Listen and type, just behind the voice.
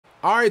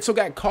Alright, so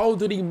got Call of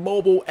Duty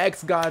Mobile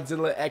X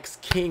Godzilla X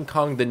King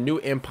Kong, the new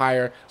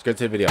empire. Let's get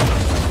to the video.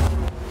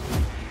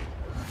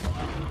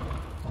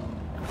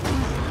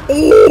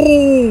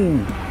 Oh!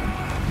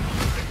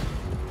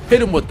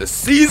 Hit him with the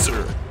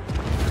Caesar.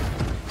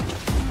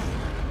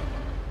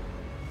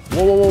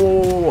 Whoa, whoa, whoa,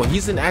 whoa, whoa.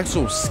 He's an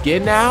actual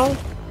skin now?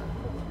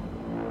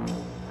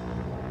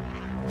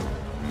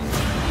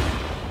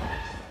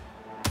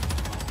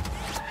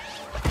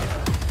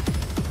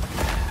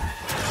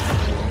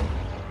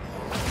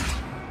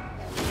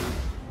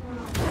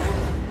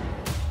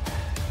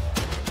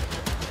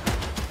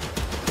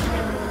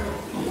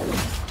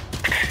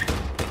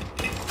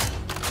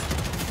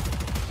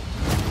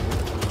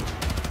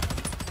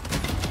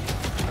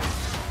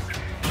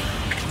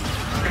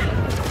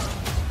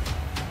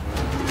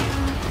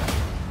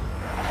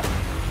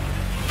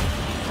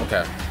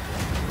 Okay.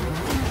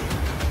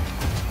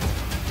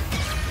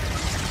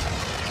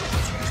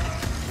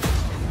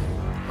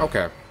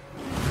 Okay.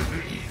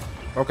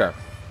 Okay.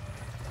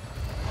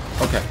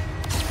 Okay.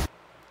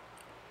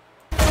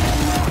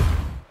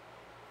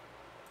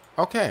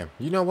 Okay.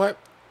 You know what?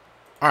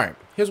 Alright,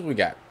 here's what we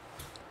got.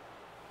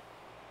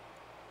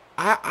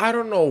 I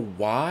don't know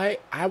why.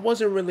 I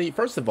wasn't really,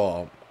 first of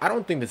all, I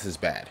don't think this is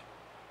bad.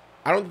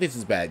 I don't think this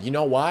is bad. You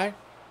know why?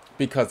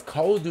 Because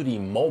Call of Duty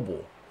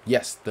Mobile,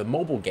 yes, the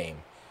mobile game,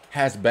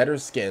 has better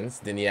skins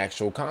than the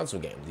actual console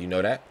games. You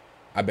know that?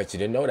 I bet you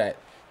didn't know that.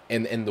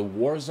 In the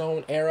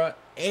Warzone era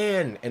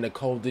and in the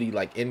Call of Duty,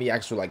 like in the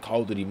actual like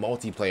Call of Duty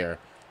multiplayer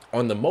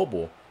on the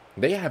mobile,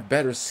 they have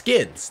better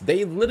skins.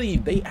 They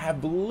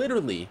have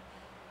literally,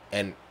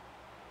 and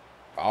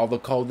all the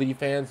Call of Duty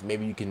fans,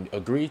 maybe you can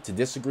agree to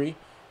disagree,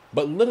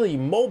 but literally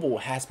mobile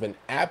has been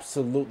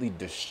absolutely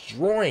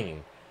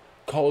destroying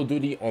Call of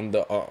Duty on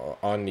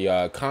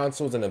the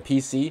consoles and the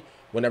PC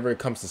whenever it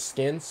comes to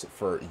skins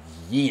for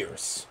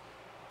years.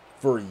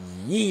 For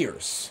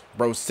years,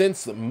 bro,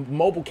 since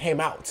mobile came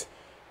out.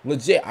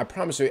 Legit, I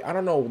promise you, I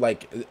don't know,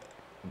 like,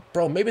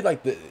 bro, maybe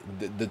like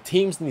the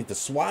teams need to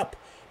swap.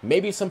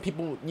 Maybe some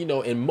people, you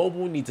know, in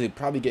mobile need to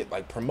probably get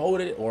like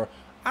promoted, or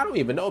I don't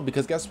even know,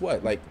 because guess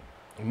what? Like,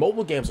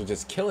 mobile games are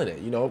just killing it.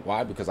 You know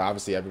why? Because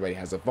obviously everybody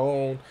has a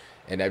phone,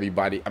 and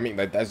everybody, I mean,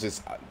 like, that's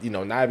just, you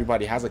know, not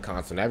everybody has a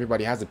console, not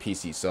everybody has a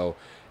PC. So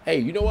hey,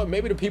 you know what?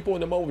 Maybe the people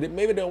in the mobile,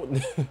 maybe they don't,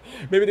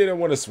 maybe they don't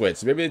want to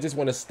switch. Maybe they just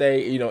want to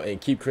stay, you know,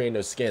 and keep creating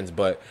those skins.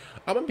 But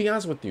I'm gonna be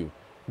honest with you.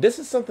 This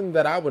is something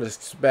that I would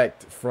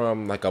expect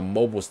from like a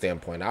mobile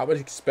standpoint. I would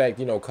expect,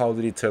 you know, Call of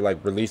Duty to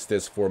like release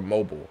this for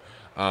mobile,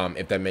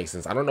 if that makes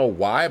sense. I don't know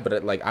why,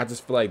 but I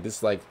just feel like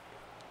this, like,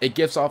 it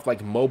gives off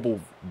like mobile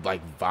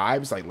like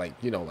vibes, like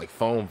you know, like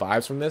phone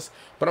vibes from this.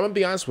 But I'm gonna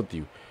be honest with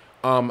you.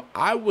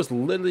 I was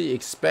literally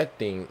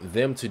expecting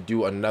them to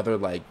do another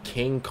like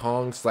King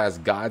Kong /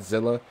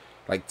 Godzilla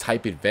like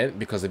type event,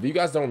 because if you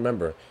guys don't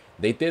remember,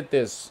 they did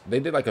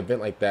like an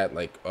event like that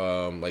like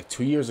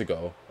 2 years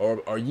ago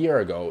or a year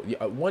ago,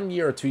 1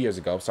 year or 2 years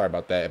ago. Sorry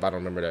about that if I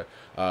don't remember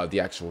the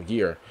actual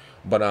year,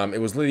 but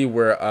it was literally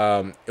where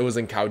it was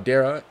in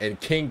Caldera, and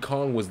King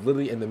Kong was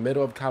literally in the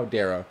middle of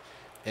Caldera,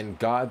 and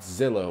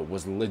Godzilla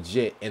was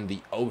legit in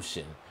the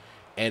ocean,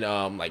 and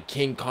like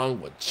King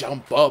Kong would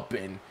jump up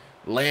and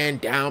land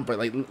down, but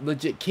like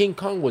legit King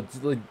Kong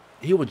would, like,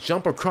 he would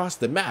jump across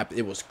the map.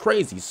 It was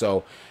crazy.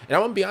 So, and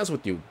I'm gonna be honest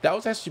with you, that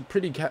was actually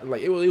pretty,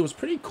 like, it was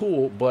pretty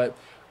cool. But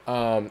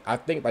I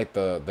think like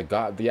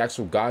the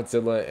actual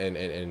Godzilla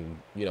and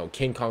you know,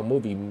 King Kong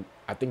movie,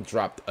 I think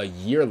dropped a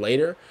year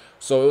later,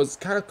 so it was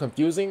kind of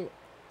confusing.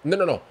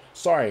 No,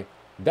 sorry,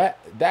 that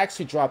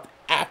actually dropped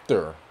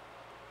after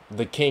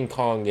the King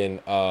Kong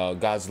and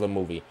Godzilla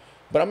movie.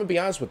 But I'm gonna be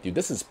honest with you,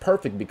 this is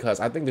perfect because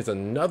I think there's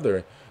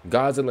another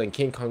Godzilla and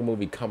King Kong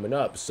movie coming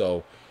up.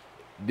 So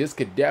this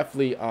could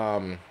definitely,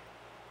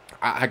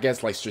 I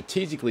guess, like,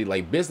 strategically,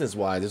 like business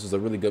wise, this was a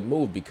really good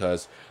move,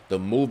 because the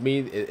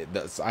movie,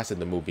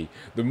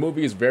 the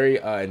movie is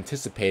very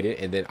anticipated,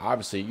 and then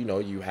obviously, you know,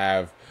 you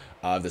have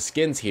the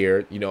skins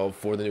here, you know,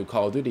 for the new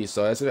Call of Duty.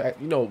 So that's,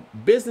 you know,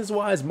 business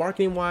wise,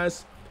 marketing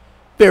wise,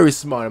 very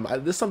smart.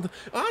 There's something,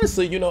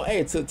 honestly, you know,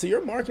 hey, to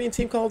your marketing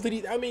team, Call of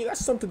Duty, I mean,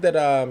 that's something that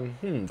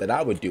that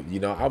I would do.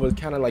 You know, I would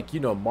kind of like, you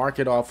know,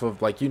 market off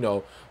of, like, you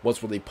know,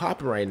 what's really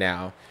popping right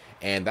now.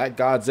 And that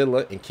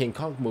Godzilla and King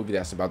Kong movie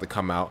that's about to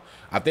come out,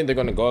 I think they're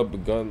gonna go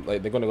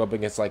up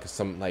against like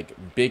some like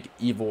big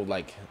evil,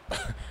 like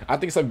I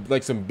think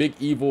some big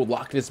evil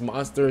Loch Ness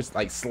monsters,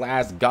 like /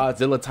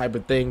 Godzilla type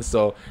of thing.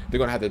 So they're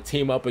gonna have to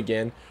team up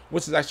again,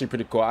 which is actually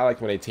pretty cool. I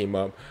like when they team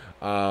up.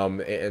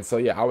 And so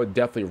yeah, I would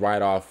definitely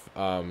ride off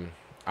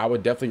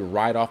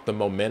the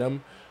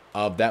momentum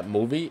of that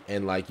movie,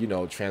 and, like, you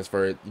know,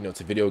 transfer it, you know,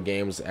 to video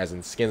games as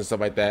in skins and stuff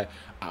like that.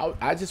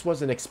 I just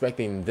wasn't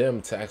expecting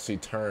them to actually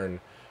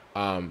turn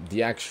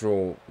the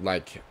actual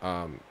like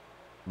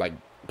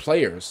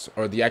players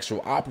or the actual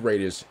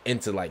operators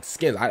into like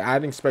skins. I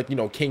didn't expect, you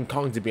know, King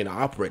Kong to be an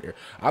operator.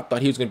 I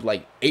thought he was gonna be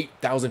like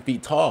 8,000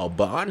 feet tall,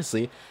 but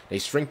honestly, they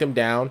shrink him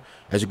down,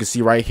 as you can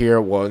see right here.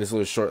 Well, this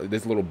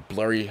little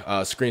blurry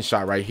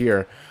screenshot right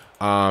here.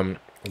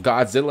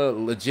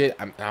 Godzilla, legit.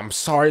 I'm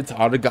sorry to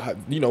all the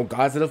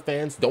Godzilla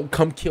fans. Don't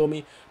come kill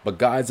me. But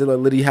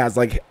Godzilla literally has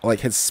like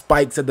his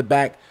spikes at the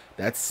back.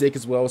 That's sick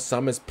as well.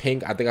 Some is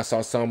pink. I think I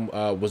saw some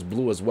was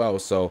blue as well.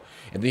 So,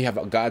 and then you have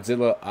a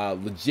Godzilla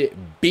legit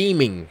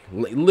beaming,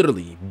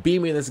 literally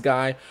beaming this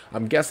guy.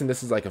 I'm guessing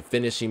this is like a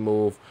finishing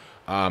move.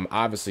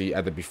 Obviously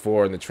at the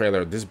before in the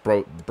trailer, this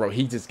bro,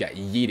 he just got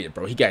yeeted,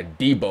 bro. He got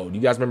Debo'd.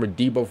 You guys remember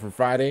Debo from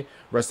Friday?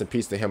 Rest in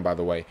peace to him, by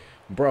the way.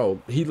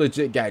 Bro, he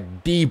legit got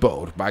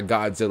Debo'd by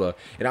Godzilla.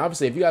 And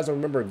obviously, if you guys don't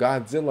remember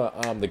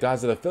Godzilla, the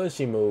Godzilla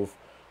finishing move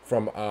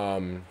from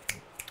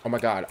oh my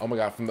god,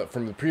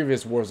 from the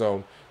previous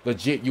Warzone,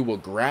 legit, you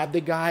would grab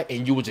the guy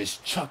and you would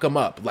just chuck him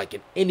up like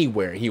in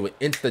anywhere. He would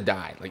insta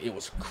die. Like, it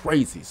was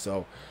crazy.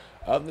 So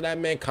other than that,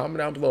 man, comment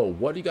down below.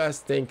 What do you guys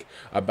think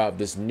about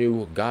this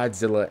new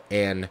Godzilla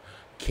and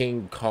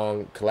King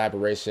Kong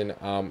collaboration?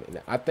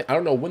 I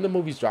don't know when the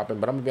movie's dropping,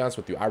 but I'm gonna be honest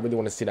with you, I really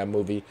want to see that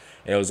movie.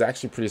 And it was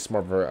actually pretty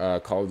smart for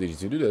Call of Duty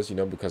to do this, you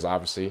know, because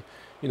obviously,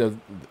 you know,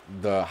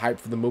 the hype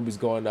for the movie's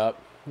going up.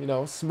 You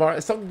know, smart.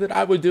 It's something that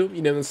I would do.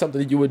 You know, it's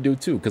something that you would do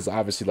too, because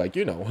obviously, like,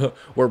 you know,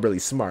 we're really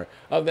smart.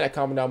 Other than that,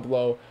 comment down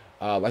below.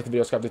 Like the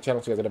video, subscribe to the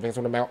channel so you guys have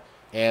notifications when I'm out,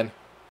 and